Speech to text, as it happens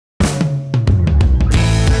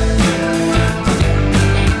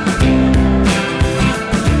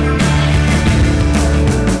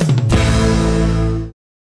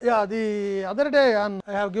Yeah, the other day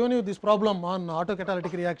I have given you this problem on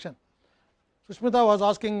autocatalytic reaction. Sushmita was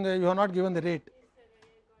asking, you have not given the rate.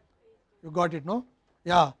 You got it, no?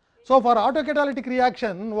 Yeah. So, for autocatalytic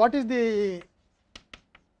reaction, what is the,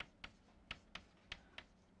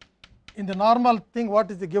 in the normal thing,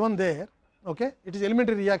 what is the given there? Okay, it is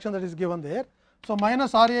elementary reaction that is given there. So,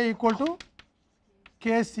 minus R A equal to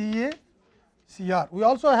K C A C R. We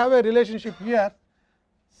also have a relationship here,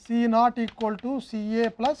 C naught equal to C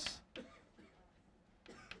A plus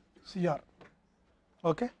C R.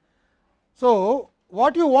 Okay. So,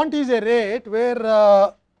 what you want is a rate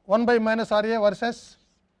where 1 by minus R A versus,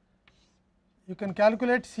 you can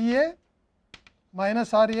calculate C A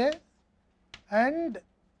minus R A and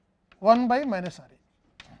 1 by minus R A.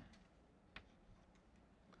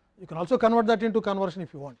 You can also convert that into conversion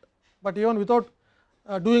if you want, but even without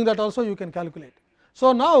doing that also you can calculate.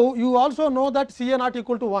 So, now you also know that C A naught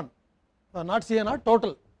equal to 1, not C A naught,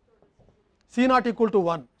 total C naught equal to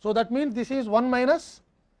 1. So, that means this is 1 minus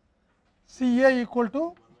C A equal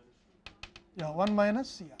to 1 minus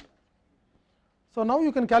C R. So, now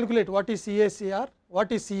you can calculate what is C A C R,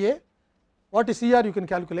 what is C A, what is C R, you can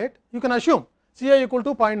calculate. You can assume C A equal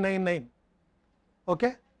to 0.99,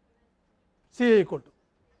 okay. C A equal to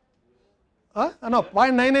no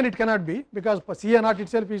 0.99 it cannot be, because C A naught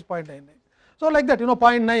itself is 0.99. So, like that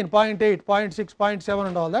 0.9, 0.8, 0.6, 0.7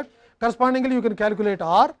 and all that, correspondingly you can calculate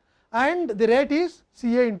R, and the rate is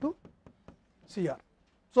C A into C R.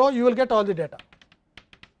 So, you will get all the data.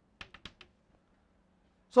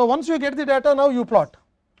 So, once you get the data, now you plot.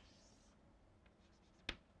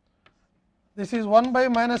 This is 1 by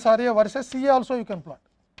minus R A versus C A also you can plot,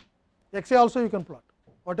 X A also you can plot,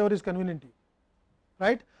 whatever is convenient to you,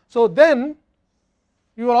 right. So, then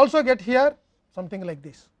you will also get here something like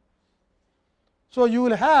this. So, you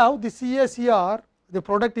will have the C A C R, the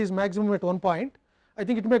product is maximum at one point, I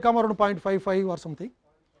think it may come around 0.55 or something,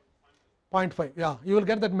 0.5, yeah, you will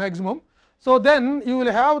get that maximum. So, then you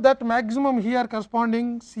will have that maximum here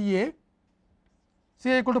corresponding C A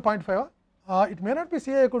equal to 0.5, it may not be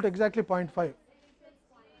C A equal to exactly 0.5,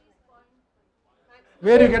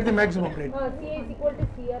 where you get the maximum rate. C A is equal to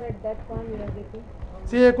C R at that point we are getting.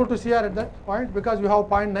 C A equal to C R at that point, because you have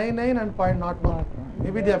 0.99 and 0.01,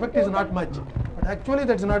 maybe the effect is not much, but actually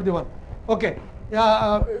that is not the one. Okay.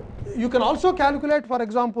 Yeah, you can also calculate, for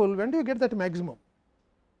example, when do you get that maximum?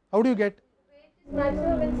 How do you get?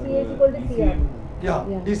 Maximum when C A is equal to C R. Yeah,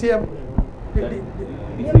 DCA.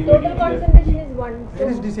 Your total concentration is 1. Where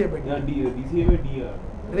is DCA by D? Yeah, DCA by DR.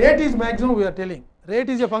 Rate is maximum, we are telling. Rate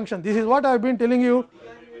is a function. This is what I have been telling you.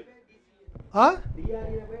 Huh?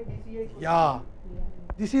 Yeah.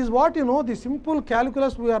 This is what the simple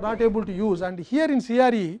calculus we are not able to use, and here in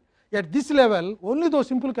CRE at this level only those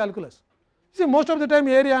simple calculus. See, most of the time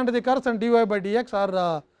area under the curves and dy by dx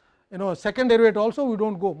are second derivative also we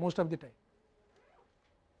do not go most of the time,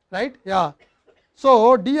 right. Yeah.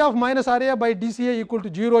 So, d of minus R A by dCA equal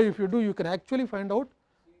to 0, if you do, you can actually find out.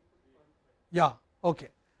 Yeah, okay.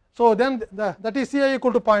 So, then that is C A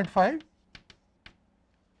equal to 0.5,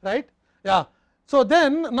 right. Yeah. So,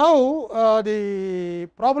 then now the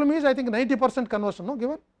problem is I think 90% conversion, no,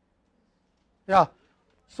 given. Yeah.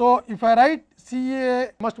 So, if I write C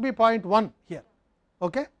A must be 0.1 here,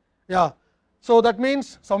 okay. Yeah. So, that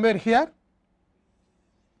means somewhere here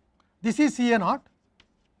this is C A naught,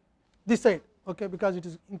 this side, okay, because it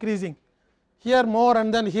is increasing here more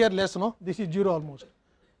and then here less, no, this is 0 almost,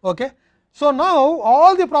 okay. So, now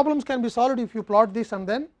all the problems can be solved if you plot this and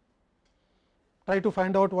then try to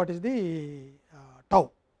find out what is the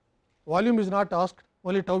tau. Volume is not asked,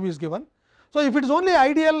 only tau is given. So, if it is only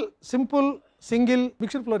ideal simple single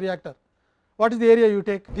mixed flow reactor, what is the area you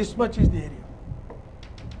take? This much is the area.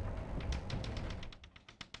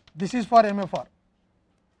 This is for MFR,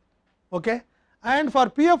 okay. And for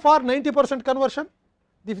PFR 90% conversion,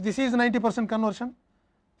 if this is 90% conversion,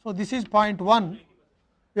 so this is 0.1,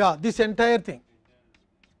 yeah, this entire thing,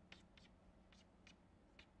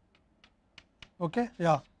 okay,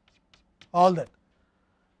 yeah, all that.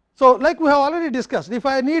 So, like we have already discussed, if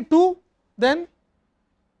I need 2, then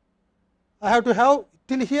I have to have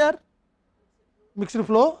till here mixed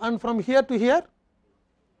flow and from here to here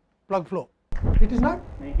plug flow. It is not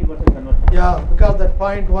 90% conversion. Yeah, because that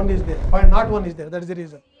 0.1 is there, 0.01 is there, that is the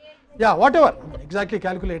reason. Yeah, whatever, I mean, exactly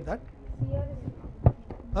calculate that.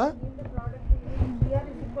 Huh?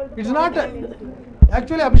 It is not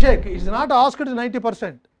actually Abhishek, it is not asked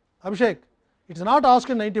 90%. Abhishek, it is not asked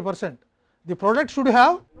 90%. The product should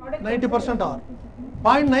have 90% R,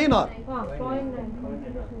 0.9 R,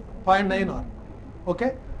 0.9 R.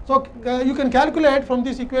 Okay. So, you can calculate from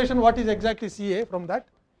this equation what is exactly C A from that.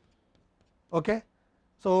 Okay.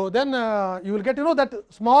 So, then you will get that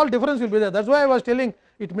small difference will be there. That is why I was telling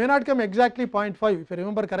it may not come exactly 0.5 if you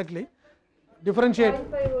remember correctly. Differentiate.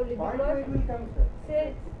 0.5 only because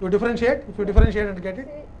say, You differentiate, if you differentiate and get it.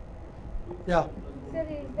 say, Yeah. sir,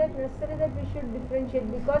 is that necessary that we should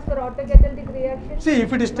differentiate because for autocatalytic reaction? See,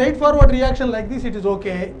 if it is straightforward reaction like this, it is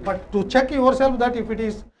okay. But to check yourself that if it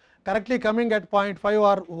is correctly coming at 0.5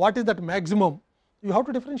 or what is that maximum, you have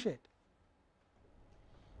to differentiate.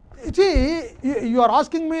 See, you are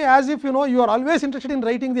asking me as if you are always interested in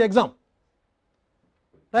writing the exam,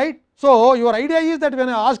 right? So, your idea is that when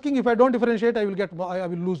I am asking, if I do not differentiate, I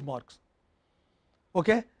will lose marks.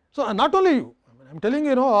 Okay? So, not only you, I am telling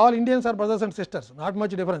all Indians are brothers and sisters, not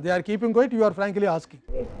much difference. They are keeping quiet, you are frankly asking.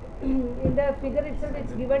 In the figure itself, it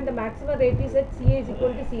is given the maximum rate is at Ca is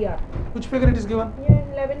equal to Cr. Which figure it is given? In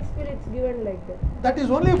 11th skill, it is given like that. That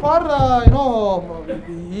is only for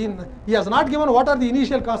he has not given what are the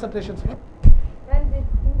initial concentrations. And in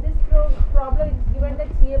this problem, it is given that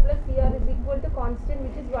Ca plus Cr is equal to constant,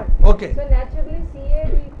 which is what? Okay. So naturally, Ca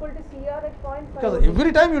will equal to Cr at 0.5. Because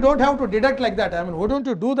every time you do not have to deduct like that. I mean, why don't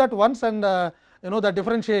you do that once and the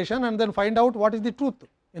differentiation and then find out what is the truth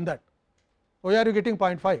in that. Why are you getting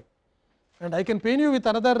 0.5? And I can pain you with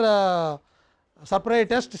another surprise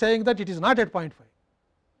test saying that it is not at 0.5.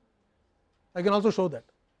 I can also show that.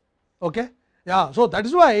 Okay? Yeah. So, that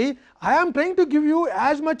is why I am trying to give you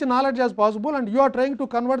as much knowledge as possible and you are trying to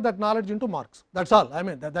convert that knowledge into marks. That is all. I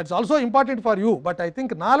mean, that is also important for you, but I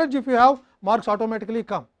think knowledge if you have, marks automatically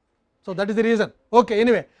come. So, that is the reason. Okay.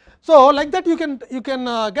 Anyway, so like that you can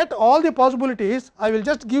get all the possibilities. I will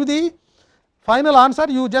just give the final answer.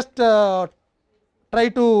 You just try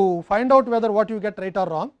to find out whether what you get right or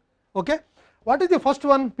wrong. Okay. What is the first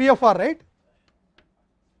one? PFR, right?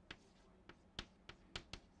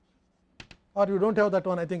 Or you do not have that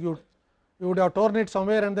one? I think you would have torn it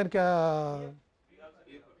somewhere and then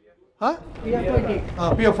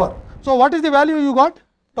PFR. So, what is the value you got?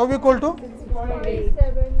 Tau equal to? 6.8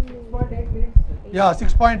 minutes. Yeah,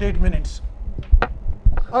 6.8 minutes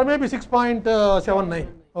or maybe 6.79.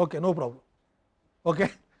 Okay, no problem.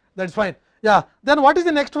 Okay, that is fine. Yeah, then what is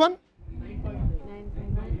the next one?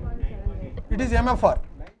 It is MFR.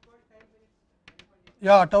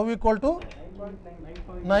 Yeah, tau equal to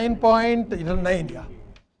 9.9. Yeah,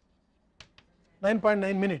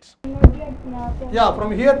 9.9 minutes. Yeah,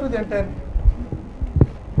 from here to the entire.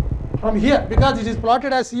 From here, because it is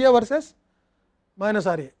plotted as Ca versus minus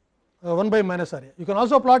Ra, 1 by minus Ra. You can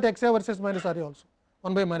also plot Xa versus minus Ra also,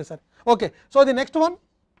 1 by minus Ra. Okay, so the next one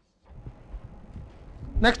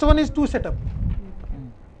is 2 setup.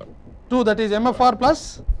 2, that is MFR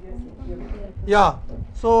plus. Yeah,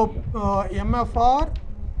 so MFR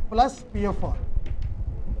plus PFR.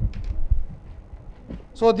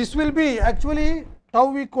 So, this will be actually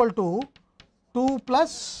tau equal to 2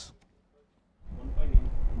 plus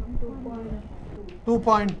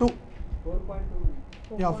 2.2.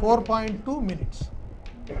 Yeah, 4.2 minutes.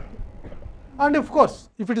 And of course,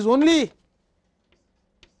 if it is only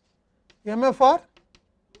MFR,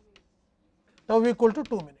 tau equal to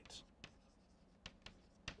 2 minutes.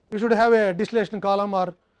 You should have a distillation column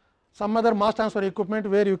or some other mass transfer equipment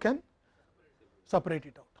where you can separate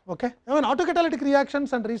it out. Okay. I mean, autocatalytic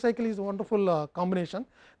reactions and recycle is a wonderful combination.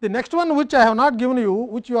 The next one which I have not given you,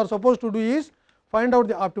 which you are supposed to do is find out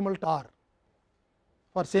the optimal TAR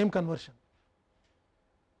for same conversion.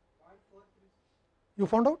 You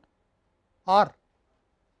found out? R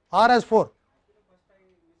as 4.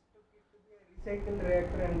 Recycle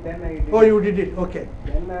reactor and then I did. Oh, you did it. Okay.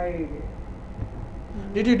 Then I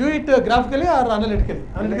did you do it graphically or analytically?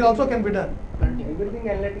 Analytical also can be done. everything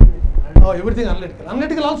analytical. Oh, everything analytical.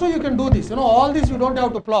 Analytical also you can do this. All this you do not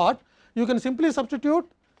have to plot. You can simply substitute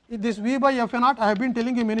this V by F naught. I have been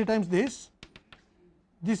telling you many times this.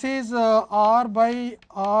 This is R by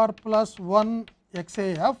R plus 1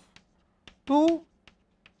 XAF 2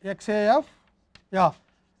 XAF. Yeah.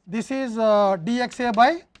 This is dXA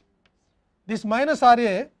by this minus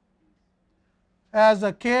RA as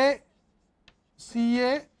a K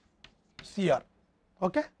CA CR.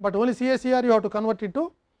 Okay. But only CA CR you have to convert it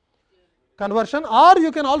to conversion, or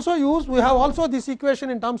you can also use, we have also this equation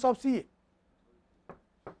in terms of CA.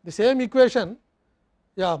 The same equation,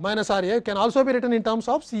 yeah, minus RA can also be written in terms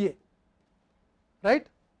of CA, right,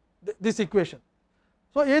 this equation.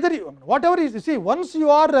 So, either you, whatever is, you see, once you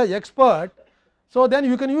are expert, so then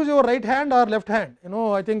you can use your right hand or left hand.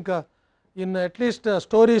 I think in at least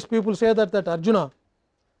stories people say that Arjuna,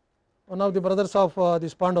 one of the brothers of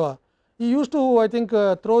this Pandava, he used to, I think,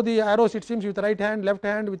 throw the arrows, it seems, with right hand, left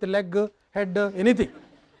hand, with the leg, head, anything,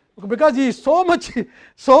 because he is so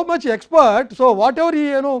much expert. So, whatever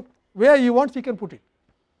he where he wants he can put it.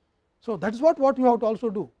 So, that is what you have to also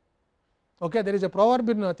do. Okay, there is a proverb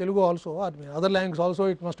in Telugu also, or other languages also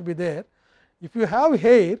it must be there. If you have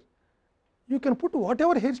hair, you can put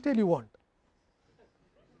whatever hairstyle you want.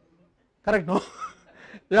 Correct, no?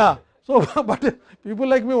 Yeah. So, but people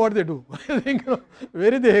like me, what they do? I think,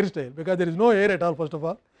 where is the hairstyle? Because there is no hair at all, first of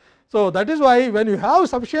all. So, that is why when you have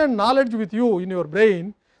sufficient knowledge with you in your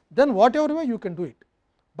brain, then whatever way you can do it.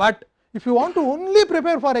 But if you want to only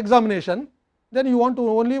prepare for examination, then you want to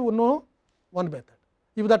only know one method.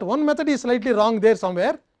 If that one method is slightly wrong there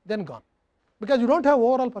somewhere, then gone, because you do not have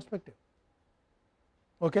overall perspective.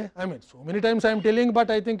 Okay? I mean, so many times I am telling,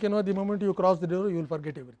 but I think the moment you cross the door, you will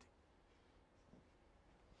forget everything.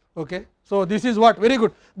 Okay? So, this is what very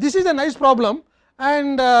good. This is a nice problem,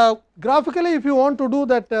 and graphically if you want to do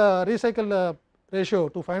that recycle ratio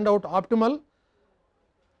to find out optimal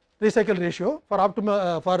recycle ratio for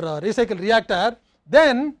recycle reactor,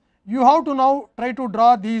 then you have to now try to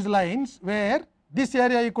draw these lines where this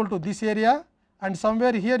area equal to this area, and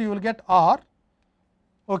somewhere here you will get R.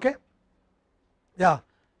 Okay? Yeah.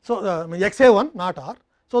 So, XA1 not R.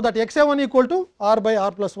 So, that XA1 equal to R by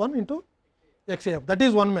R plus 1 into XAF, that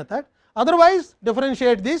is one method. Otherwise,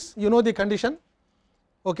 differentiate this, the condition.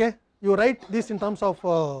 Okay? You write this in terms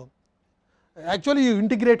of actually you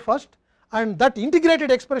integrate first, and that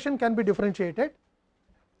integrated expression can be differentiated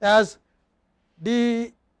as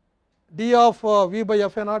d of V by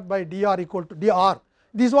F A naught by dr equal to dr.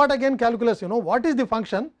 This is what again calculus, what is the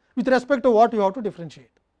function with respect to what you have to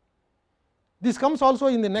differentiate. This comes also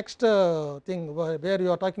in the next thing where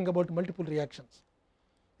you are talking about multiple reactions.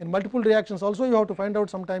 In multiple reactions also you have to find out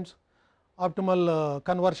sometimes optimal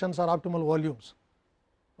conversions or optimal volumes.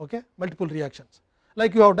 Okay? Multiple reactions,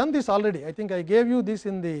 like you have done this already. I think I gave you this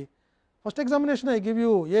in the first examination. I give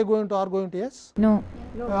you A going to R going to S. No.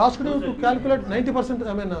 I asked you to calculate 90%,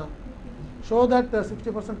 I mean show that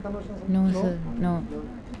 60% conversion. No, sir. No.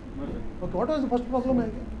 Okay, what was the first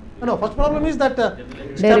problem? No, first problem is that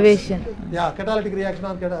Derivation. Steps. Yeah, catalytic reaction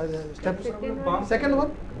or steps. Second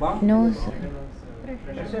one? No, sir.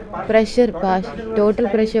 Pressure pass. Total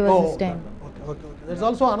pressure versus time. Okay. There is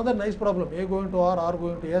also another nice problem. A going to R, R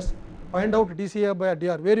going to S. Find out dCA by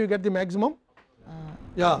dr. Where you get the maximum?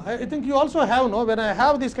 Yeah, I think you also have, no, when I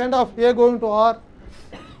have this kind of A going to R,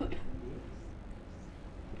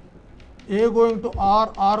 A going to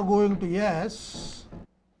R, R going to S,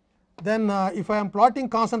 then if I am plotting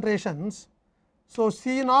concentrations, so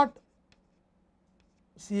C naught,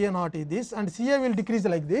 Ca naught is this, and Ca will decrease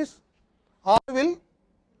like this, R will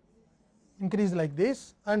increase like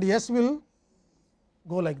this, and S will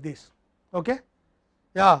go like this. Okay?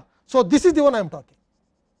 Yeah. So, this is the one I am talking.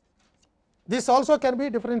 This also can be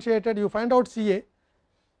differentiated. You find out Ca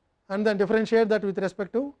and then differentiate that with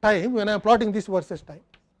respect to time when I am plotting this versus time.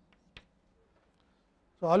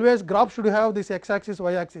 So, always graph should have this x axis,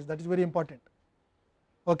 y axis, that is very important.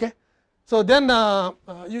 Okay? So, then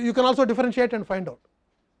you can also differentiate and find out.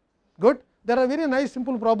 Good. There are very nice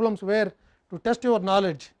simple problems where to test your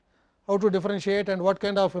knowledge, how to differentiate and what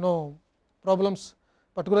kind of problems,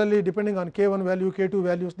 particularly depending on K1 value, K2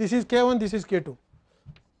 values. This is K1, this is K2.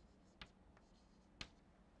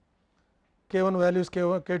 K1 values,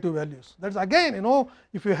 K2 values. That is again,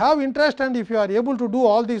 if you have interest and if you are able to do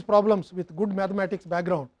all these problems with good mathematics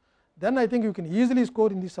background, then I think you can easily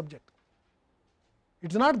score in this subject.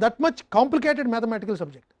 It is not that much complicated mathematical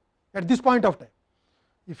subject at this point of time.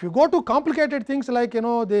 If you go to complicated things like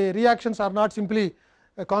the reactions are not simply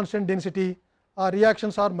a constant density, or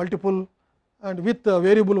reactions are multiple and with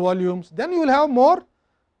variable volumes, then you will have more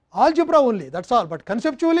algebra only, that is all. But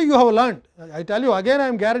conceptually you have learned. I tell you again, I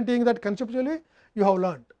am guaranteeing that conceptually you have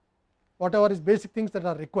learned whatever is basic things that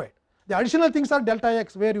are required. The additional things are delta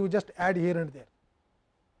x, where you just add here and there.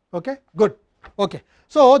 Okay? Good. Okay.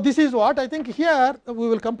 So, this is what I think here we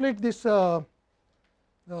will complete this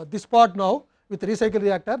this part now with recycle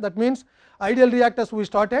reactor. That means ideal reactors we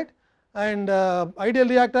started, and ideal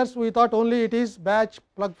reactors we thought only it is batch,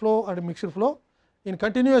 plug flow and mixed flow. In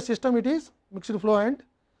continuous system it is mixed flow and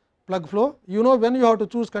plug flow. When you have to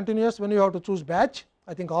choose continuous, when you have to choose batch,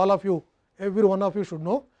 I think all of you, every one of you should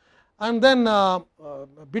know. And then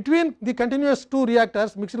between the continuous two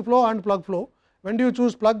reactors, mixed flow and plug flow, when do you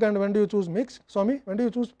choose plug and when do you choose mix? Swami, when do you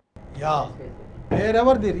choose? Yeah,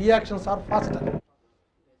 wherever the reactions are faster.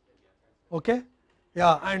 Okay?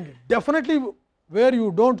 Yeah, and definitely where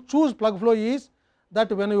you do not choose plug flow is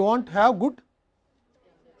that when you want to have good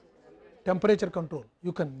temperature control.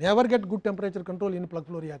 You can never get good temperature control in plug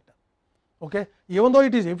flow reactor. Okay? Even though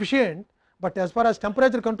it is efficient, but as far as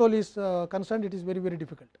temperature control is concerned, it is very, very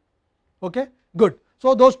difficult. Okay? Good.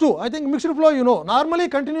 So, those two, I think mixed flow, normally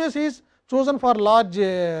continuous is chosen for large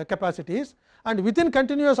capacities, and within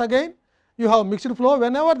continuous again you have mixed flow.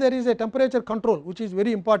 Whenever there is a temperature control, which is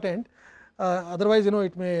very important, otherwise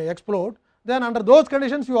it may explode, then under those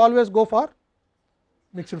conditions you always go for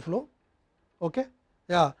mixed flow. Okay.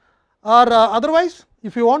 Yeah. Or otherwise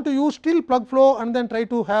if you want to use still plug flow and then try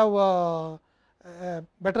to have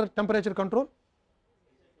better temperature control,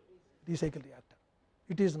 recycle reactor.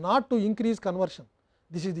 It is not to increase conversion.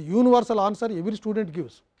 This is the universal answer every student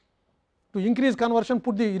gives. To increase conversion,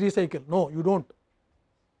 put the recycle. No, you don't.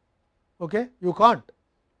 Okay, you can't,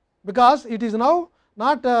 because it is now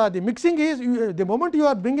not the mixing is the moment you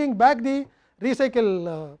are bringing back the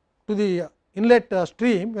recycle to the inlet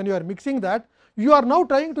stream. When you are mixing that, you are now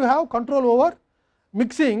trying to have control over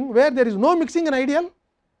mixing, where there is no mixing in ideal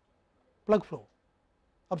plug flow.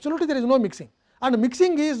 Absolutely, there is no mixing, and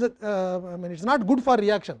mixing is it is not good for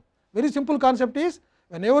reaction. Very simple concept is,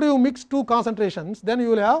 whenever you mix two concentrations, then you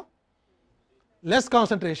will have less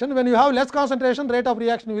concentration. When you have less concentration, rate of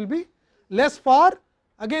reaction will be less for,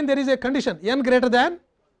 again there is a condition, n greater than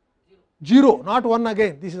 0, not 1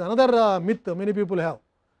 again. This is another myth many people have.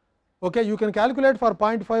 Okay, you can calculate for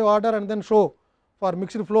 0.5 order and then show for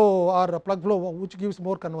mixed flow or plug flow which gives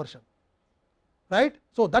more conversion, right.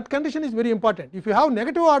 So, that condition is very important. If you have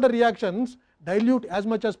negative order reactions, dilute as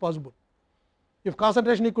much as possible. If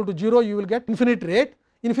concentration equal to 0, you will get infinite rate.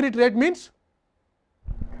 Infinite rate means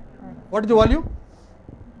what is the volume?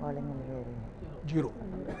 0.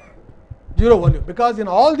 0 volume, because in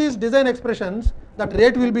all these design expressions that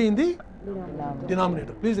rate will be in the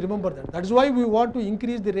denominator. Please remember that. That is why we want to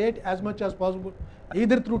increase the rate as much as possible,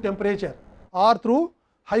 either through temperature or through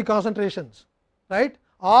high concentrations, right,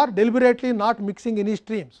 or deliberately not mixing any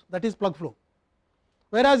streams, that is plug flow.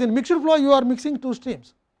 Whereas in mixed flow you are mixing two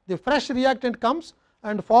streams. The fresh reactant comes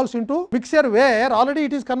and falls into mixture where already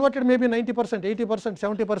it is converted maybe 90%, 80%,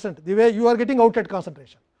 70%, the way you are getting outlet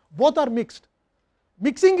concentration. Both are mixed.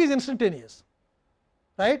 Mixing is instantaneous,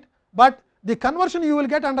 right, but the conversion you will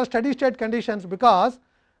get under steady state conditions, because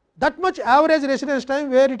that much average residence time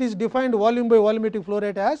where it is defined volume by volumetric flow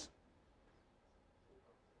rate as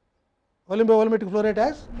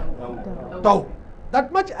tau.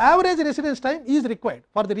 That much average residence time is required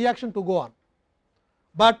for the reaction to go on.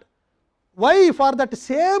 But why for that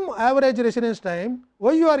same average residence time,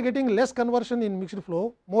 why you are getting less conversion in mixed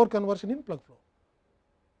flow, more conversion in plug flow?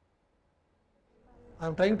 I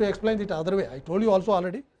am trying to explain it other way. I told you also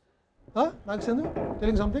already. Nagasendu,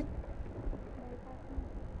 telling something?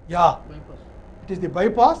 Yeah, it is the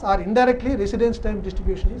bypass, or indirectly residence time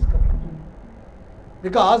distribution is correct.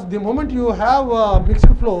 Because the moment you have mixed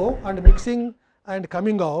flow and mixing and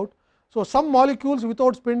coming out, so some molecules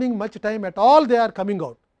without spending much time at all, they are coming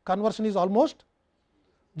out. Conversion is almost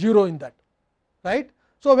 0 in that, right.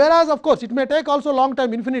 So, whereas of course it may take also long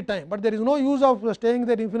time, infinite time, but there is no use of staying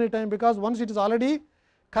there infinite time, because once it is already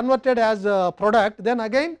converted as a product, then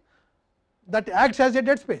again that acts as a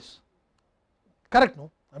dead space, correct. No,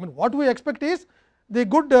 I mean what we expect is the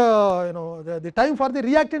good the time for the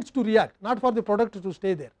reactants to react, not for the product to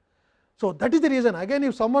stay there. So, that is the reason. Again,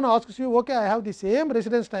 if someone asks you, okay, I have the same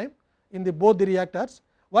residence time in the both the reactors,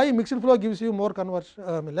 why mixed flow gives you more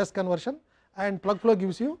conversion, less conversion, and plug flow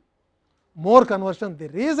gives you more conversion? The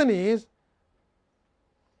reason is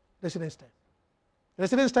residence time.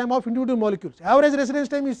 Residence time of individual molecules. Average residence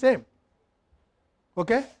time is same.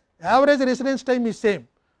 Okay, average residence time is same,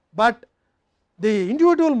 but the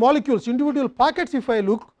individual molecules, individual packets, if I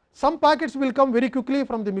look, some packets will come very quickly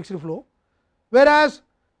from the mixed flow, whereas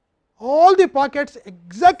all the packets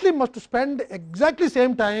exactly must spend exactly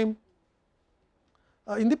same time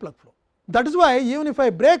in the plug flow. That is why even if I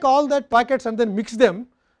break all that packets and then mix them,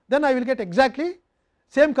 then I will get exactly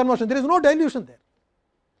same conversion. There is no dilution there.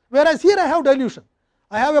 Whereas here I have dilution.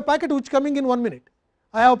 I have a packet which is coming in 1 minute.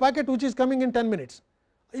 I have a packet which is coming in 10 minutes.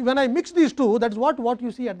 When I mix these two, that is what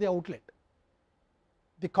you see at the outlet.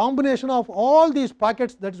 The combination of all these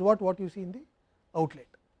packets, that is what you see in the outlet.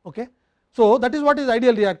 Okay. So, that is what is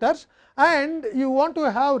ideal reactors, and you want to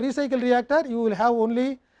have recycle reactor, you will have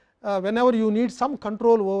only whenever you need some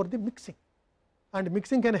control over the mixing, and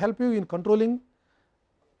mixing can help you in controlling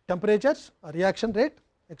temperatures, reaction rate,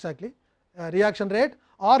 exactly reaction rate,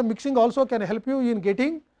 or mixing also can help you in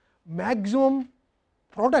getting maximum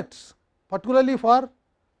products, particularly for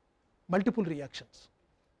multiple reactions.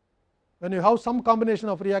 When you have some combination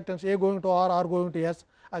of reactants, A going to R going to S,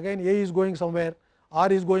 again A is going somewhere,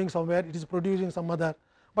 R is going somewhere, it is producing some other,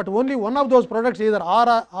 but only one of those products, either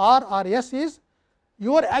R or S, is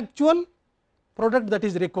your actual product that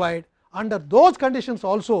is required. Under those conditions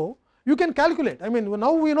also you can calculate. I mean,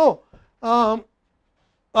 now we know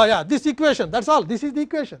this equation, that is all, this is the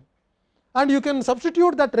equation. and you can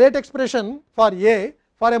substitute that rate expression for A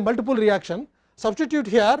for a multiple reaction, substitute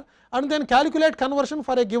here and then calculate conversion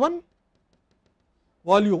for a given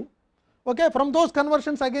volume. Okay. From those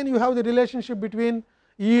conversions again you have the relationship between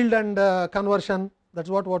yield and conversion, that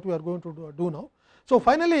is what we are going to do now. So,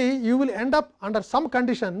 finally, you will end up under some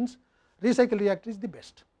conditions recycle reactor is the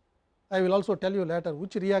best. I will also tell you later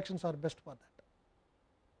which reactions are best for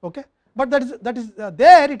that. Okay. But that is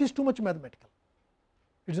there it is too much mathematical,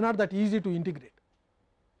 it is not that easy to integrate.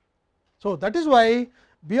 So, that is why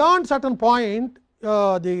beyond certain point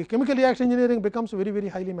the chemical reaction engineering becomes very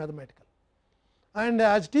highly mathematical, and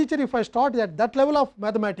as teacher if I start at that level of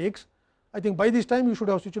mathematics, I think by this time you should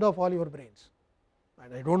have switched off all your brains,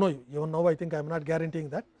 and I do not know, even now I think I am not guaranteeing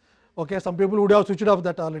that. Okay. Some people would have switched off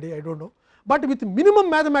that already, I do not know, but with minimum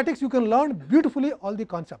mathematics you can learn beautifully all the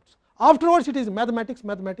concepts. Afterwards it is mathematics,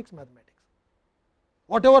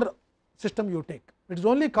 whatever system you take, it is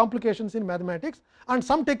only complications in mathematics and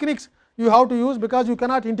some techniques you have to use, because you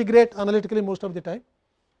cannot integrate analytically most of the time,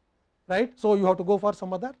 right. So, you have to go for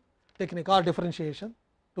some other technique or differentiation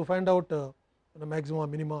to find out maxima,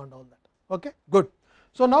 minima and all that. Okay. Good.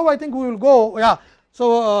 So, now I think we will go, yeah.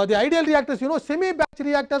 So, the ideal reactors, semi batch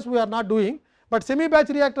reactors we are not doing, but semi batch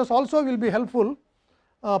reactors also will be helpful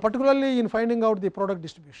particularly in finding out the product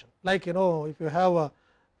distribution, like if you have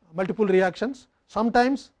multiple reactions,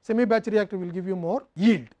 sometimes semi batch reactor will give you more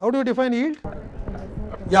yield. How do you define yield?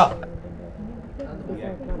 Yeah,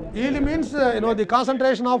 yield means the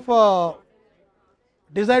concentration of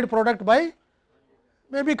desired product by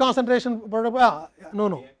maybe concentration product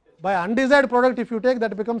by undesired product, if you take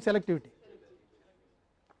that becomes selectivity.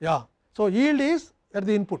 Yeah. So, yield is at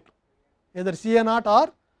the input either Ca naught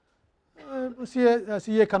or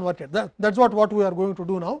Ca converted, that is what we are going to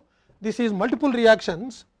do now. This is multiple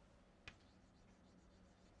reactions.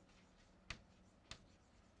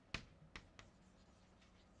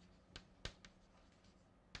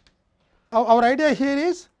 Our idea here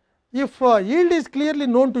is, if yield is clearly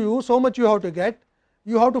known to you, so much you have to get,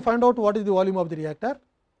 you have to find out what is the volume of the reactor,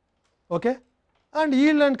 okay, and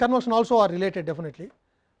yield and conversion also are related definitely,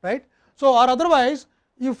 right. So, or otherwise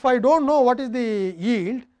if I do not know what is the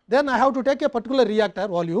yield, then I have to take a particular reactor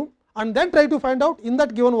volume and then try to find out in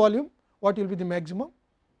that given volume what will be the maximum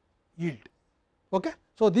yield. Okay.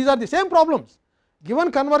 So, these are the same problems,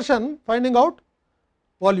 given conversion finding out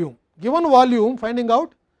volume, given volume finding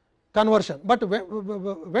out conversion, but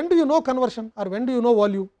when do you know conversion or when do you know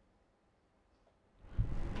volume?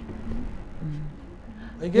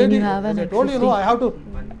 Again, as I told you, I have to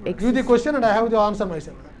give the question and I have to answer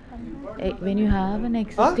myself. When you have an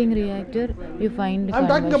existing reactor, you find I am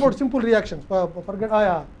talking about simple reactions, forget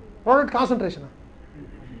product concentration.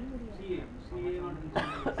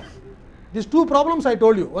 These two problems I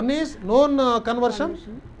told you, one is known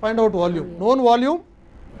conversion, find out volume, known volume,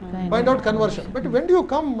 find out conversion. But when do you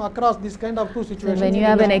come across this kind of two situations? So when you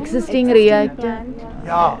have an existing reactor,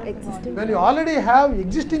 yeah, when you already have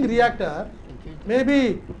existing reactor,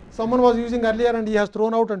 maybe someone was using earlier and he has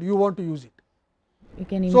thrown out and you want to use it. you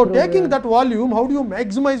can So, improve taking that volume, how do you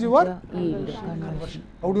maximize your yield conversion?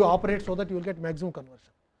 How do you operate so that you will get maximum conversion?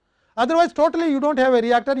 Otherwise, totally you do not have a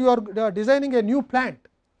reactor, you are designing a new plant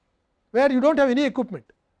where you do not have any equipment,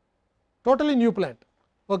 totally new plant.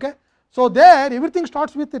 Okay? So, there everything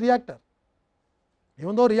starts with the reactor,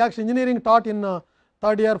 even though reaction engineering taught in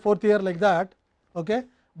third year, fourth year like that, okay?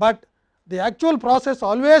 But the actual process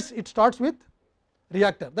always it starts with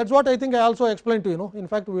reactor. That is what I think I also explained to you. In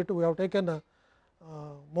fact, we have taken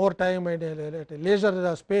more time and at a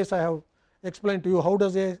leisure space I have explained to you how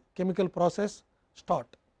does a chemical process start.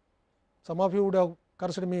 Some of you would have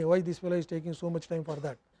cursed me, why this fellow is taking so much time for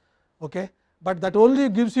that. Okay? But that only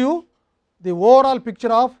gives you the overall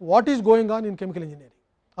picture of what is going on in chemical engineering.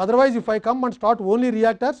 Otherwise, if I come and start only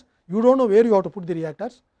reactors, you do not know where you have to put the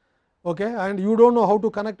reactors, okay? And you do not know how to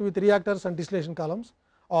connect with reactors and distillation columns,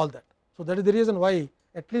 all that. So, that is the reason why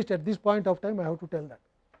at least at this point of time I have to tell that.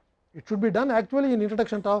 It should be done actually in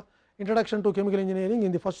introduction to chemical engineering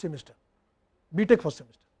in the first semester, BTech first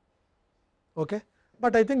semester. Okay?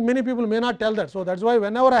 But I think many people may not tell that. So, that is why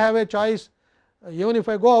whenever I have a choice, even if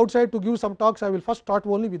I go outside to give some talks, I will first start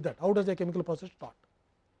only with that. How does a chemical process start?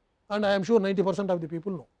 And I am sure 90% of the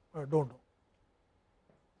people know, do not know.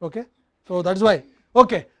 Okay? So, that is why.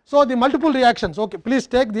 Okay. So, the multiple reactions, okay, please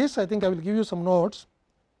take this, I think I will give you some notes.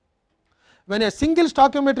 When a single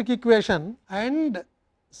stoichiometric equation and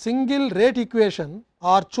single rate equation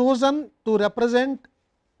are chosen to represent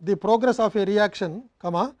the progress of a reaction,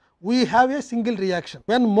 comma, we have a single reaction.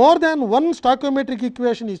 When more than one stoichiometric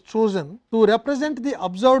equation is chosen to represent the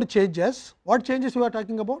observed changes, what changes you are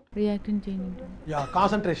talking about? reactant changing. Yeah,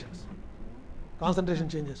 concentrations. concentration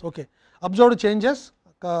changes. Okay. Observed changes,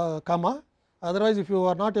 comma. Otherwise, if you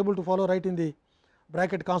are not able to follow, write in the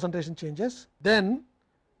bracket concentration changes. Then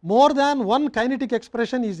more than one kinetic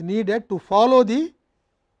expression is needed to follow the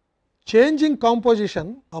changing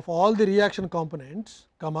composition of all the reaction components,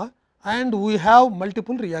 comma, and we have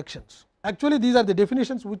multiple reactions. Actually, these are the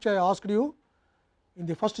definitions which I asked you in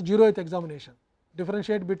the first 0th examination.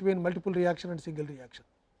 Differentiate between multiple reaction and single reaction.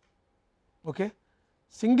 Okay.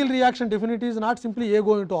 Single reaction definitely is not simply A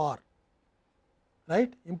going to R,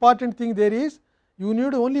 right. Important thing there is you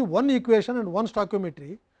need only one equation and one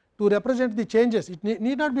stoichiometry to represent the changes. It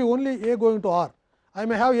need not be only A going to R. I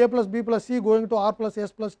may have A plus B plus C going to R plus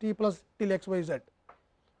S plus T plus till x y z.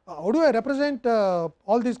 How do I represent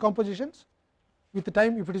all these compositions with the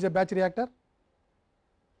time if it is a batch reactor?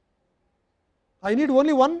 I need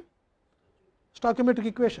only one stoichiometric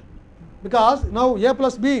equation, because now A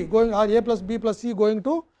plus B going or A plus B plus C going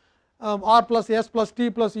to R plus S plus T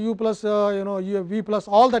plus U plus V plus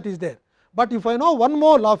all that is there. But if I know 1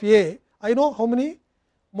 mole of A, I know how many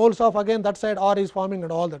moles of again that side R is forming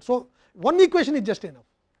and all that. So, one equation is just enough.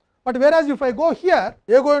 But whereas if I go here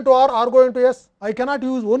A going to R going to S, I cannot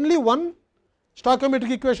use only one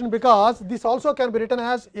stoichiometric equation, because this also can be written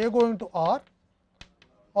as A going to R,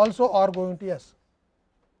 also R going to S.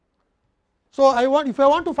 So, if I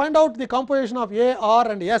want to find out the composition of A,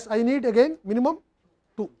 R and S, I need again minimum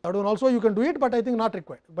 2. That one also you can do it, but I think not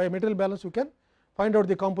required. By material balance you can find out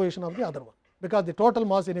the composition of the other one, because the total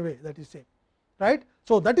mass anyway that is same, right.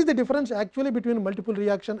 So, that is the difference actually between multiple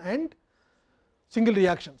reaction and single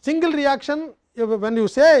reaction. Single reaction, when you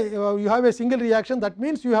say you have a single reaction, that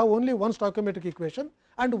means you have only one stoichiometric equation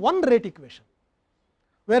and one rate equation,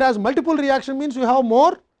 whereas multiple reaction means you have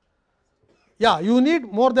more. Yeah, you need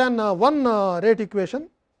more than one rate equation,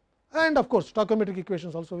 and of course, stoichiometric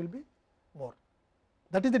equations also will be more.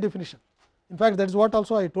 That is the definition. In fact, that is what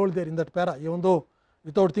also I told there in that para, even though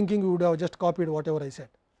without thinking you would have just copied whatever I said.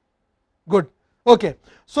 Good. Okay.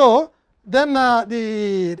 So, then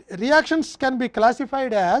the reactions can be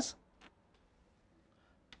classified as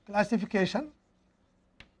classification.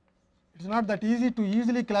 It is not that easy to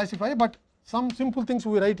easily classify, but some simple things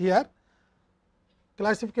we write here.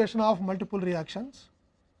 Classification of multiple reactions.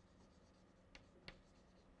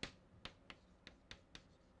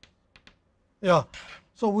 Yeah.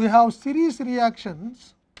 So, we have series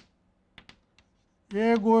reactions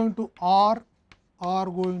A going to R, R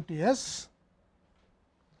going to S,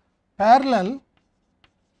 parallel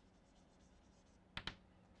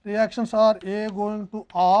reactions are A going to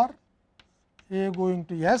R, A going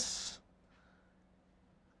to S,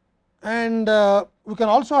 and we can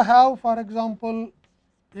also have, for example,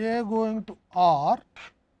 A going to R,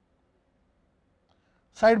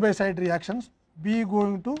 side by side reactions, B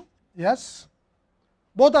going to S,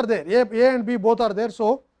 both are there, A and B both are there.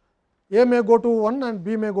 So, A may go to one and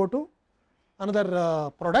B may go to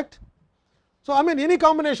another product. So, I mean any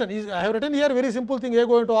combination is, I have written here very simple thing, A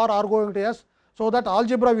going to R, R going to S. So, that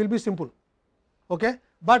algebra will be simple, okay.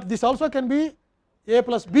 But this also can be A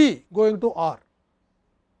plus B going to R,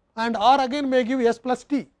 and R again may give S plus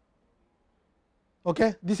T.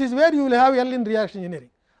 Okay. This is where you will have L in reaction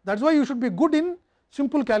engineering. That is why you should be good in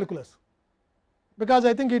simple calculus, because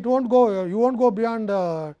I think it won't go, you won't go beyond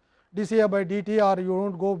dCA by dt, or you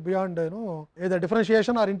won't go beyond either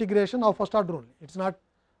differentiation or integration of first order only. It is not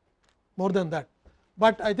more than that.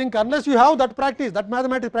 But I think unless you have that practice, that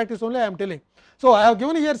mathematics practice only I am telling. So, I have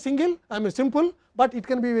given here single, I mean simple, but it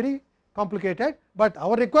can be very complicated. But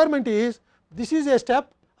our requirement is this is a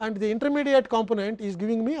step and the intermediate component is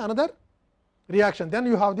giving me another reaction, then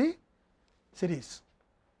you have the series,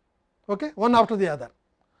 okay, one after the other.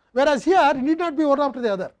 Whereas here it need not be one after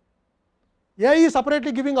the other. A is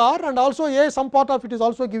separately giving R, and also A some part of it is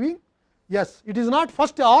also giving S. It is not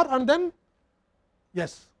first R and then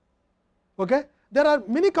S. Okay. There are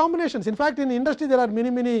many combinations. In fact, in industry there are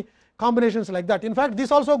many combinations like that. In fact,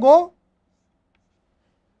 this also go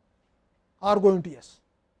R going to S.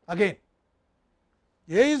 Again,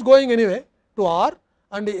 A is going anyway to R,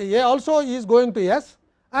 and A also is going to S,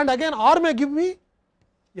 and again R may give me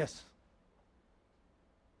S.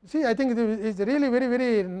 See, I think it is really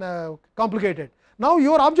very complicated. Now,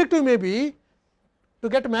 your objective may be to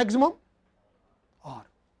get maximum R.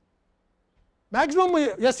 Maximum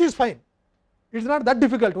S is fine, it is not that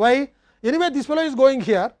difficult. Why? Anyway, this fellow is going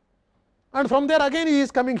here, and from there again he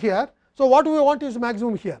is coming here. So, what we want is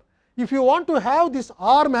maximum here. If you want to have this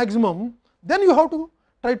R maximum, then you have to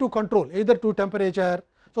try to control either to temperature.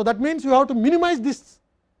 So, that means you have to minimize this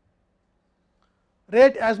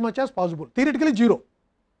rate as much as possible, theoretically 0,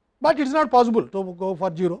 but it is not possible to go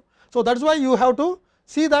for 0. So, that is why you have to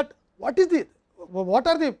see that what is the what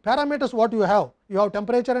are the parameters what you have? You have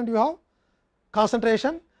temperature and you have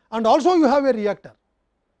concentration, and also you have a reactor.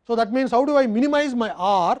 So, that means how do I minimize my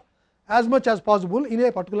R as much as possible in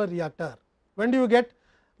a particular reactor? When do you get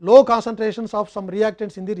low concentrations of some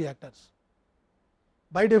reactants in the reactors?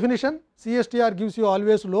 By definition, CSTR gives you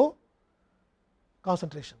always low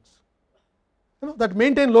concentrations, that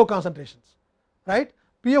maintain low concentrations, right.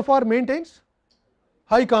 PFR maintains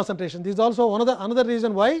high concentration. This is also another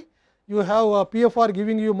reason why you have PFR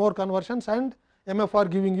giving you more conversions and MFR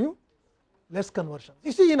giving you less conversions.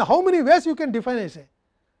 You see, in how many ways you can define assay.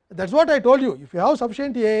 That is what I told you. If you have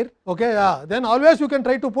sufficient air, okay, then always you can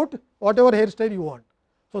try to put whatever hairstyle you want.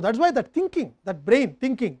 So, that is why that thinking, that brain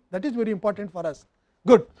thinking, that is very important for us.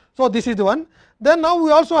 Good. So, this is the one. Then now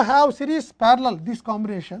we also have series parallel, this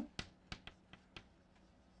combination.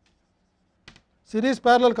 Series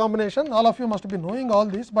parallel combination, all of you must be knowing all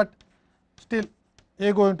this, but still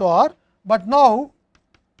A going to R. But now,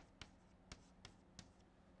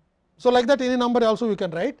 so like that any number also you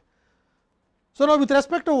can write. So, now with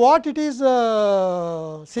respect to what it is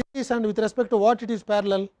series and with respect to what it is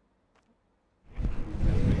parallel?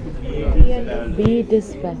 B it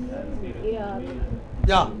is parallel.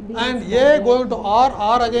 Yeah, and A going to R,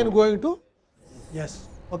 R again going to S.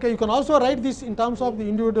 Okay, you can also write this in terms of the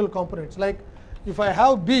individual components, like if I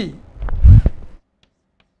have B,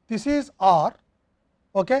 this is R,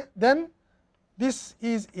 okay, then this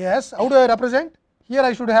is S. How do I represent? Here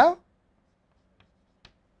I should have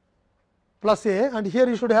plus A, and here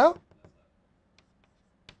you should have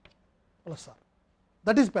plus R.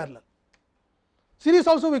 That is parallel. Series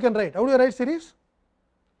also we can write. How do you write series?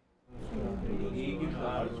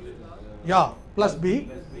 Yeah, plus B.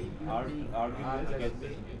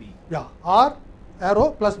 Yeah, R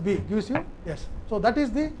arrow plus B gives you yes. So, that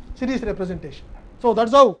is the series representation. So, that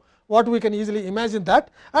is how what we can easily imagine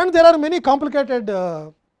that, and there are many complicated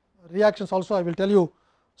reactions also. I will tell you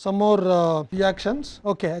some more reactions.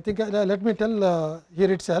 Okay, I think let me tell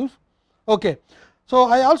here itself. Okay. So,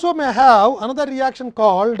 I also may have another reaction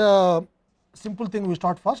called simple thing we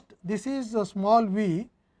start first. This is a small v,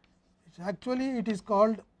 actually it is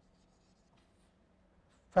called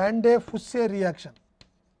Van de Fusse reaction.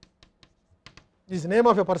 This is the name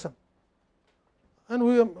of a person, and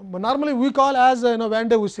we normally we call as Van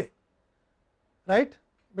de Fusse, right,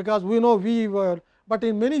 because we know V were, but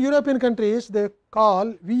in many European countries they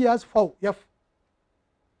call V as F,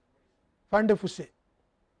 Van de Fusse.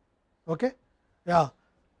 Okay, yeah,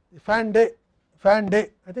 Van de.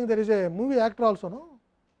 I think there is a movie actor also, no?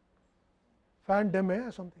 Van Damme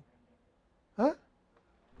or something. Huh?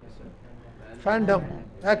 Van Damme,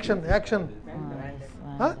 action.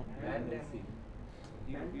 Huh?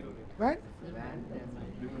 Van?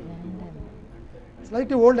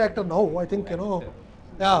 Slightly old actor now, I think,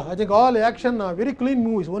 yeah, I think all action, very clean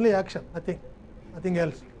movies, only action, nothing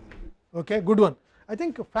else. Okay, good one. I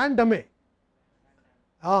think Van Damme,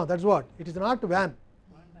 that is what, it is not van,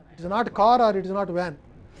 it is not car or it is not van,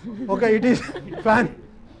 okay, it is fan,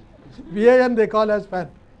 VAN they call as fan,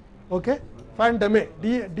 okay, Van Damme,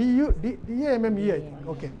 D-A-M-M-E, I think,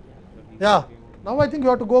 okay, yeah. Now, I think you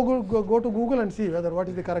have to go to Google and see whether what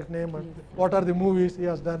is the correct name and what are the movies he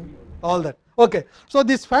has done, all that. Okay. So,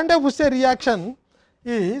 this Van de Fusse reaction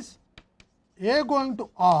is A going to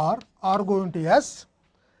R, R going to S,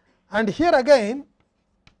 and here again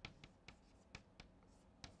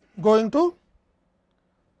going to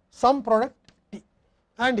some product T.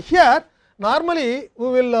 And here normally we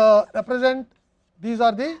will represent, these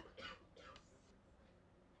are the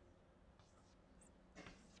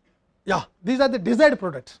these are the desired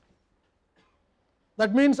products.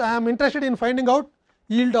 That means, I am interested in finding out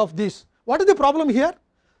yield of this. What is the problem here?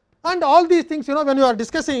 And all these things, when you are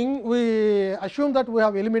discussing, we assume that we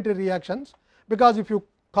have elementary reactions, because if you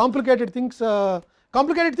complicated things will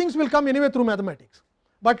come anyway through mathematics.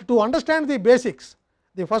 But to understand the basics,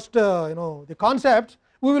 the first the concepts,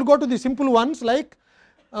 we will go to the simple ones, like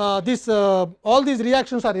all these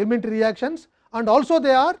reactions are elementary reactions, and also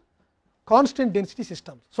they are constant density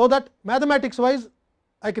systems. So, that mathematics wise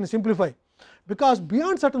I can simplify, because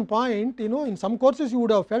beyond certain point, in some courses you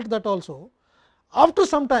would have felt that also, after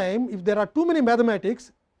some time if there are too many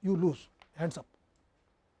mathematics you lose, hands up.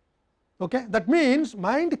 Okay. That means,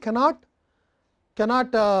 mind cannot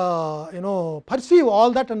perceive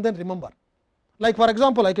all that and then remember. Like for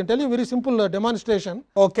example, I can tell you very simple demonstration.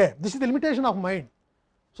 Okay. This is the limitation of mind.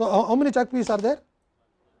 So, how many chickpeas are there?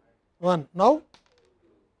 1. Now,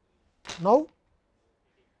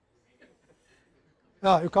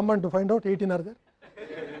 you come on to find out 18 are there.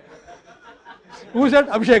 Who said?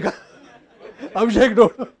 Abhishek. Abhishek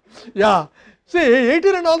don't. Yeah. See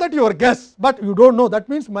 18 and all that your guess, but you do not know, that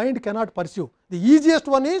means mind cannot pursue. The easiest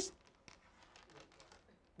one is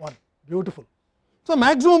 1, beautiful. So,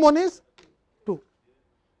 maximum one is 2,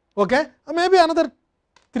 okay? Maybe another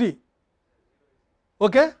 3,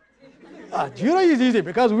 okay? 0 is easy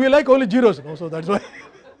because we like only zeros, you know, so that is why.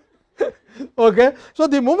 Okay. So,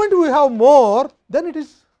 the moment we have more, then it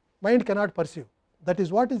is mind cannot pursue. That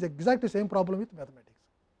is what is exactly same problem with mathematics.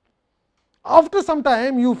 After some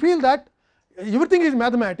time you feel that everything is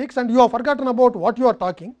mathematics and you have forgotten about what you are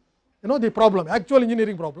talking, you know, the problem, actual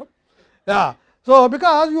engineering problem. Yeah. So,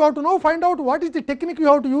 because you have to now find out what is the technique you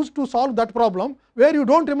have to use to solve that problem, where you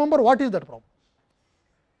do not remember what is that problem.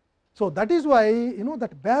 So, that is why, you know,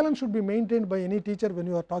 that balance should be maintained by any teacher when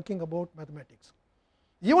you are talking about mathematics.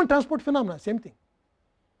 Even transport phenomena, same thing.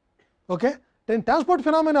 Okay. Then transport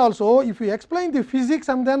phenomena also, if you explain the physics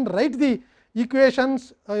and then write the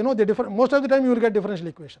equations, you know, the different, most of the time you will get differential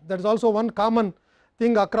equation. That is also one common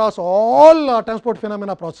thing across all transport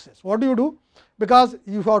phenomena processes. What do you do? Because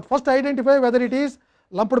you have first identify whether it is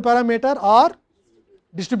lumped parameter or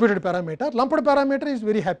distributed parameter. Lumped parameter is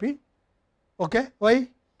very happy. Okay. Why?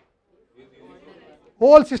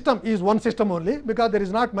 Whole system is one system only, because there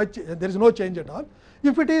is not much, there is no change at all.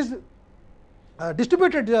 If it is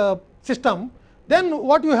distributed system, then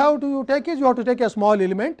what you have to take is you have to take a small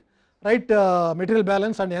element, write material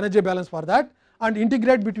balance and energy balance for that, and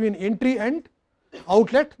integrate between entry and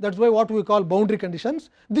outlet. That is why what we call boundary conditions.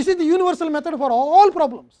 This is the universal method for all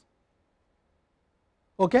problems.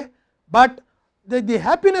 Okay. But the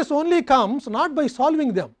happiness only comes not by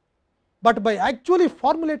solving them, but by actually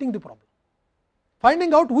formulating the problem,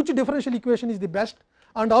 finding out which differential equation is the best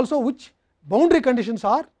and also which boundary conditions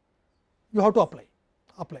are you have to apply.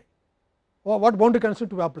 What boundary conditions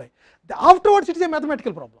to apply. Afterwards it is a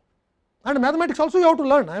mathematical problem, and mathematics also you have to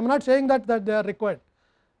learn. I am not saying that they are required.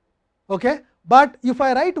 Okay. But if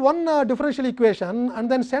I write one differential equation and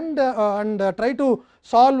then send and try to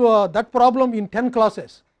solve that problem in 10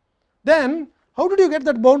 classes, then how did you get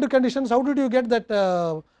that boundary conditions, how did you get that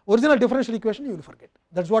original differential equation, you will forget.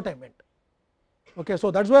 That is what I meant. Okay.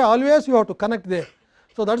 So, that is why always you have to connect there.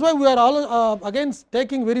 So, that is why we are all again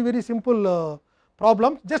taking very simple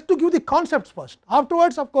problems just to give the concepts first.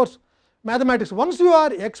 Afterwards, of course, mathematics, once you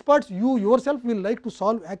are experts, you yourself will like to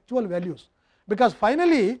solve actual values, because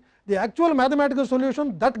finally the actual mathematical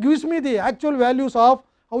solution that gives me the actual values of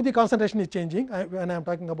how the concentration is changing when I am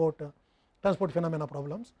talking about transport phenomena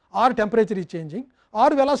problems, or temperature is changing,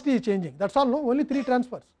 or velocity is changing. That is all. No, only 3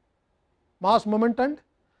 transfers: mass, momentum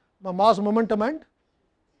and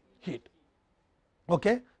heat.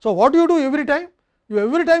 Okay. So, what do you do every time?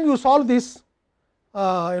 Every time you solve this,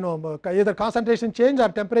 either concentration change or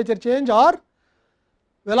temperature change or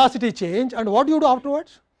velocity change, and what do you do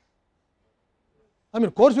afterwards? I mean,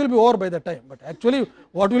 course will be over by that time, but actually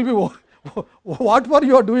what will be over? What for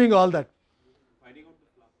you are doing all that?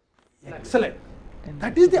 Excellent.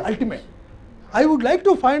 That is the ultimate. I would like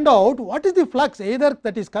to find out what is the flux, either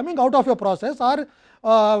that is coming out of your process or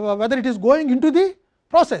whether it is going into the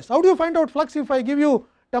process. How do you find out flux if I give you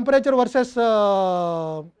temperature versus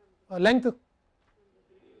length?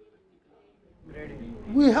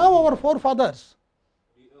 We have our forefathers,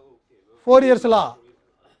 4 years law,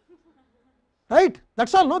 right? That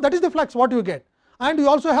is all. No, that is the flux what you get. And you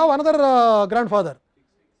also have another grandfather,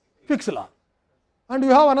 Fick's law, and you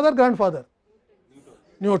have another grandfather,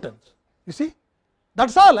 Newton's. You see, that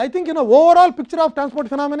is all. I think overall picture of transport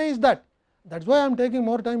phenomena is that. That is why I am taking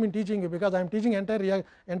more time in teaching you, because I am teaching entire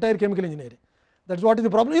chemical engineering. That is what is the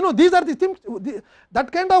problem. These are the things,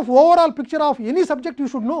 that kind of overall picture of any subject you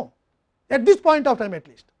should know at this point of time at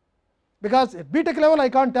least, because at BTech level I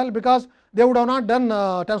can't tell, because they would have not done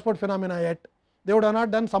transport phenomena yet, they would have not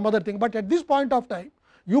done some other thing, but at this point of time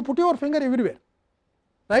you put your finger everywhere,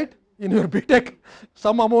 right? In your BTech,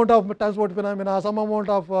 some amount of transport phenomena, some amount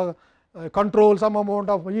of control, some amount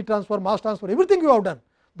of heat transfer, mass transfer, everything you have done.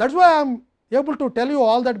 That is why I am able to tell you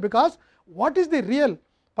all that, because what is the real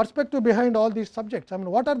perspective behind all these subjects? I mean,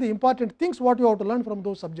 what are the important things what you have to learn from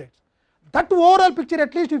those subjects? That overall picture,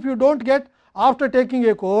 at least if you do not get after taking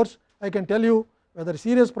a course, I can tell you whether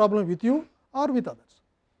serious problem with you or with others,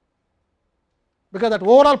 because that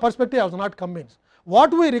overall perspective has not come in.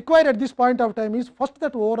 What we require at this point of time is first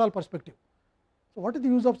that overall perspective. So, what is the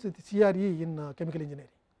use of the CRE in chemical engineering,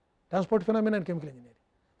 transport phenomena in chemical engineering,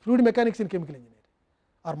 fluid mechanics in chemical engineering,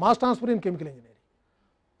 or mass transfer in chemical engineering?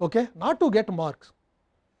 Okay. Not to get marks,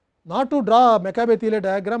 not to draw a Maccabe-Thiele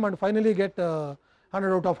diagram and finally get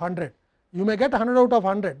 100 out of 100. You may get 100 out of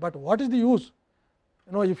 100, but what is the use?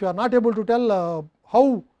 If you are not able to tell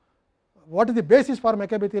what is the basis for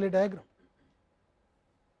Maccabe-Thiele diagram.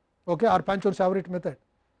 okay, or Panchon-Savrit method.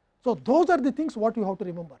 So, those are the things what you have to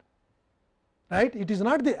remember, right. It is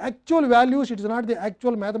not the actual values, it is not the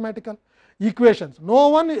actual mathematical equations. No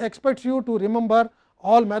one expects you to remember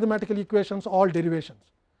all mathematical equations, all derivations,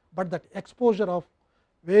 but that exposure of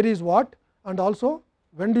where is what and also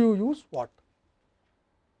when do you use what.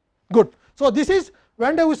 Good. So, this is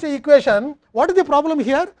when do you say equation. What is the problem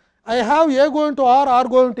here? I have A going to R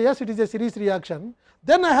going to S, it is a series reaction.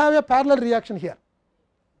 Then I have a parallel reaction here.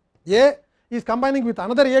 A is combining with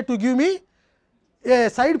another A to give me a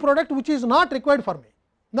side product which is not required for me.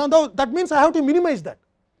 Now, that means I have to minimize that.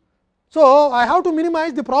 So, I have to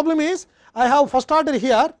minimize. The problem is I have first order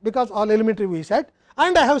here because all elementary we said,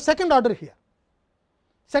 and I have second order here.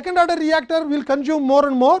 Second order reactor will consume more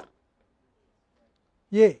and more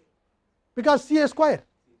A because C A square,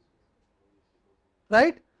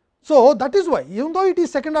 right. So, that is why even though it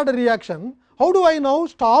is second order reaction, how do I now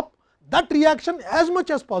stop that reaction as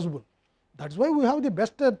much as possible? That is why we have the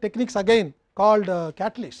best techniques again called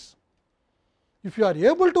catalysts. If you are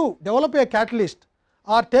able to develop a catalyst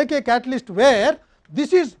or take a catalyst where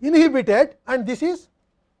this is inhibited and this is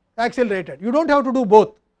accelerated, you do not have to do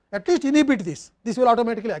both, at least inhibit this will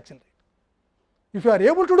automatically accelerate. If you are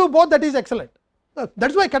able to do both, that is excellent.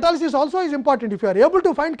 That is why catalysis also is important. If you are able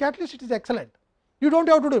to find catalyst, it is excellent. You do not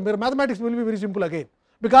have to do, mathematics will be very simple again,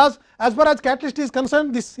 because as far as catalyst is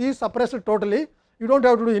concerned, this is suppressed totally, you do not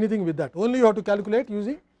have to do anything with that, only you have to calculate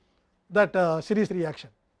using that series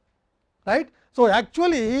reaction, right. So,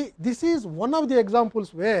 actually this is one of the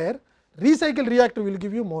examples where recycled reactor will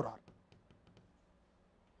give you more R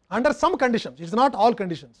under some conditions, it is not all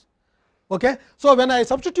conditions. Okay. So, when I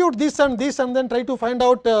substitute this and then try to find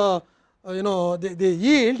out the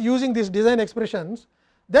yield using these design expressions,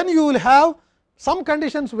 then you will have some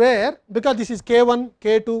conditions where, because this is K1,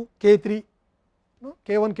 K2, K3,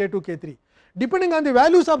 K1, K2, K3, depending on the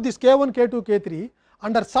values of this K1, K2, K3,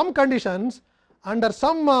 under some conditions, under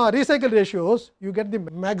some recycle ratios, you get the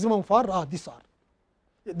maximum for this R.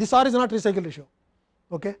 This R is not recycle ratio,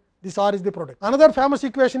 okay. This R is the product. Another famous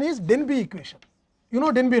equation is Denby equation. You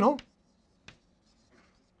know Denby, no?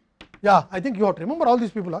 Yeah, I think you have to remember all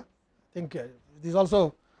these people. I think this is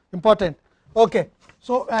also important. Okay.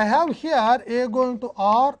 So, I have here A going to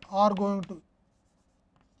R, R going to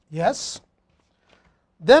S.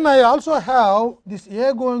 Then I also have this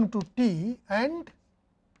A going to T and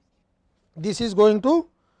this is going to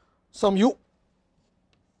some U.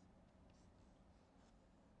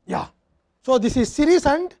 Yeah. So, this is series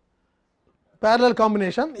and parallel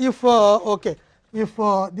combination. If okay, if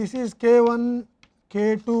this is K1,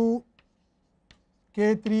 K2,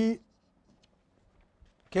 K3,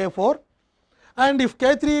 K4, and if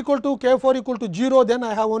K3 equal to K4 equal to 0, then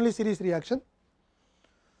I have only series reaction,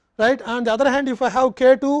 right. On the other hand, if I have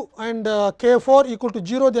K2 and K4 equal to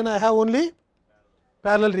 0, then I have only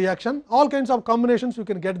parallel reaction. All kinds of combinations you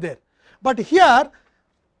can get there, but here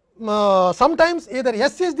sometimes either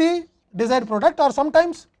S is the desired product or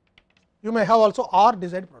sometimes you may have also R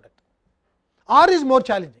desired product. R is more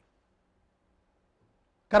challenging,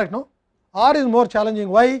 correct, no? R is more challenging.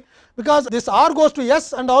 Why? Because this R goes to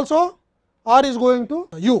S and also R is going to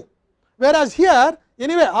U, whereas here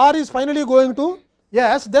anyway R is finally going to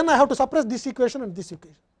S, then I have to suppress this equation and this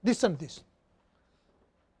equation, this and this,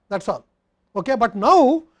 that is all. Okay. But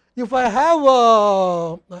now, if I have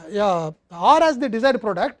R as the desired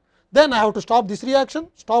product, then I have to stop this reaction,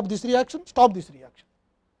 stop this reaction, stop this reaction,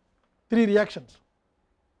 3 reactions.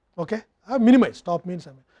 Okay. I have minimized, stop means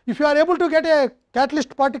if you are able to get a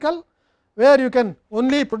catalyst particle where you can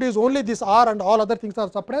only produce only this R and all other things are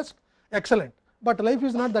suppressed, excellent, but life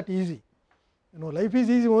is not that easy. Life is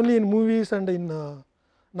easy only in movies and in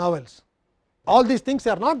novels. All these things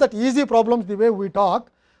are not that easy problems the way we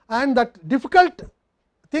talk, and that difficult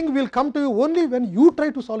thing will come to you only when you try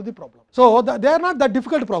to solve the problem. So, they are not that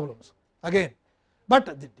difficult problems again, but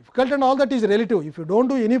the difficult and all that is relative. If you do not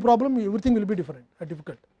do any problem, everything will be different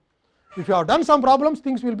difficult. If you have done some problems,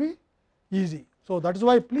 things will be easy. So, that is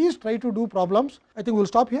why please try to do problems. I think we will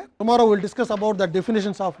stop here. Tomorrow we will discuss about the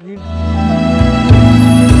definitions of yield.